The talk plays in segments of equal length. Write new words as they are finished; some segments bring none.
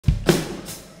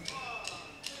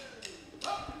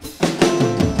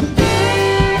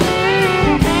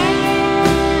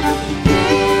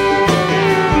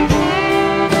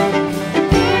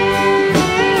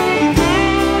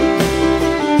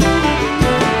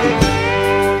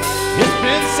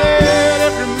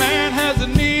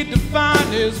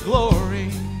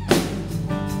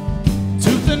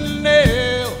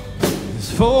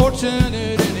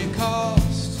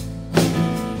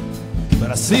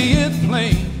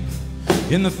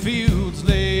in the fields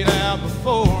laid out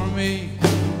before me.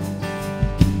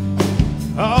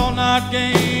 All not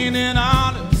gained and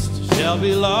honest shall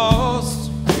be lost.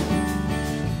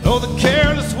 Oh, the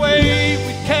careless way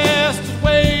we cast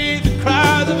away the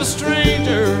cries of a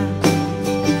stranger.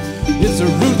 It's a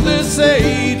ruthless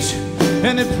age,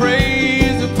 and it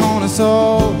preys upon us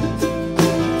all.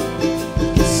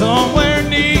 Somewhere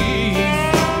neath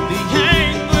the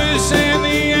anguish and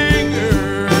the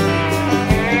anger,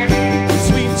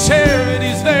 sweet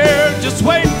charity's there just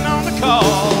waiting on the call.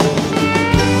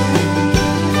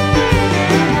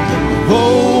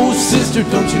 Oh, sister,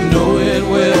 don't you know it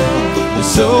well? You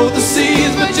sow the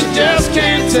seeds, but you just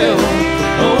can't tell.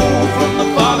 Oh, from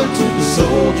the father to the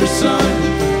soldier's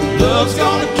son, love's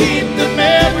gonna keep them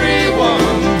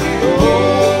everyone.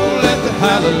 Oh, let the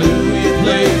hallelujah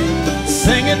play.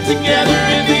 Sing it together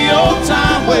in the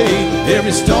old-time way.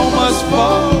 Every stone must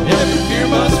fall, every fear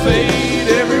must fade,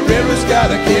 every river's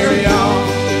gotta carry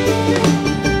on.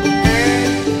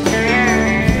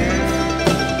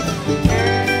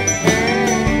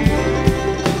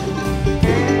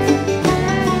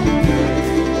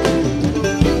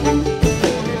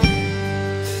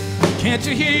 Can't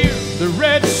you hear the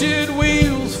wretched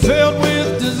wheels filled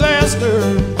with disaster?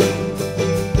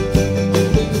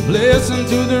 Listen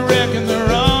to the wreck and the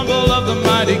rumble of the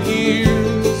mighty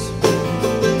gears.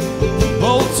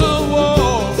 Bolts of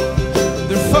war,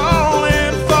 they're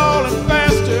falling, falling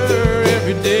faster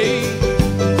every day.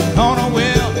 On a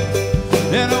whim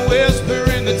and a whisper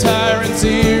in the tyrant's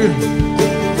ear.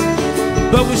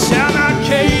 But we shall not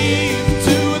cave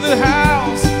to the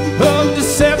house of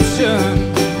deception.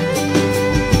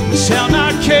 We shall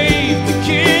not cave to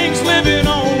kings living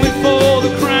only for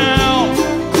the crown.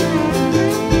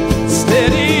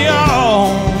 Steady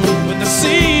on with the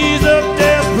seas of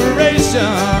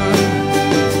desperation.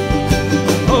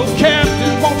 Oh,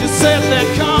 Captain, won't you set that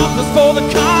compass for the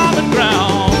common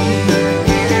ground?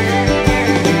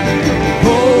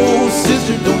 Oh,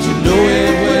 sister, don't you know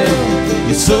it well?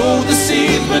 You sow the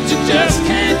seeds, but you just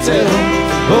can't tell.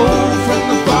 Oh, from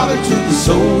the father to the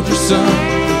soldier's son,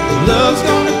 love's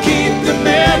gonna keep them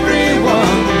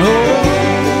everyone.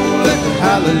 Oh, let the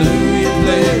hallelujah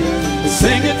play.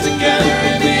 Sing it together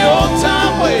in the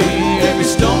old-time way. Every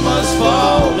stone must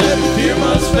fall, every fear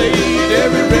must fade,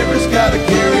 every river's gotta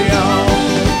carry on.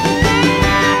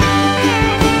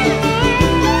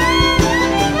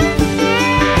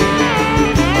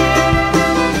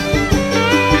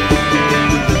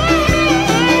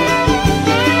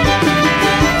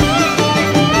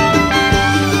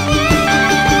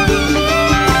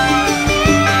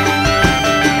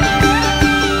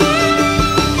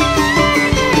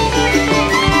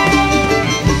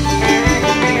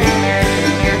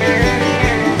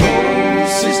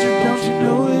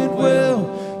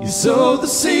 Sow the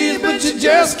seed, but you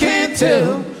just can't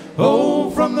tell.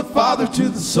 Oh, from the father to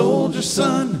the soldier's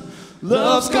son,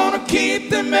 love's gonna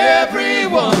keep them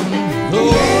everyone.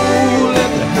 Oh, let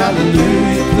the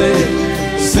hallelujah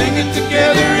play. Sing it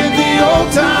together in the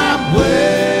old time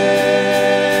way.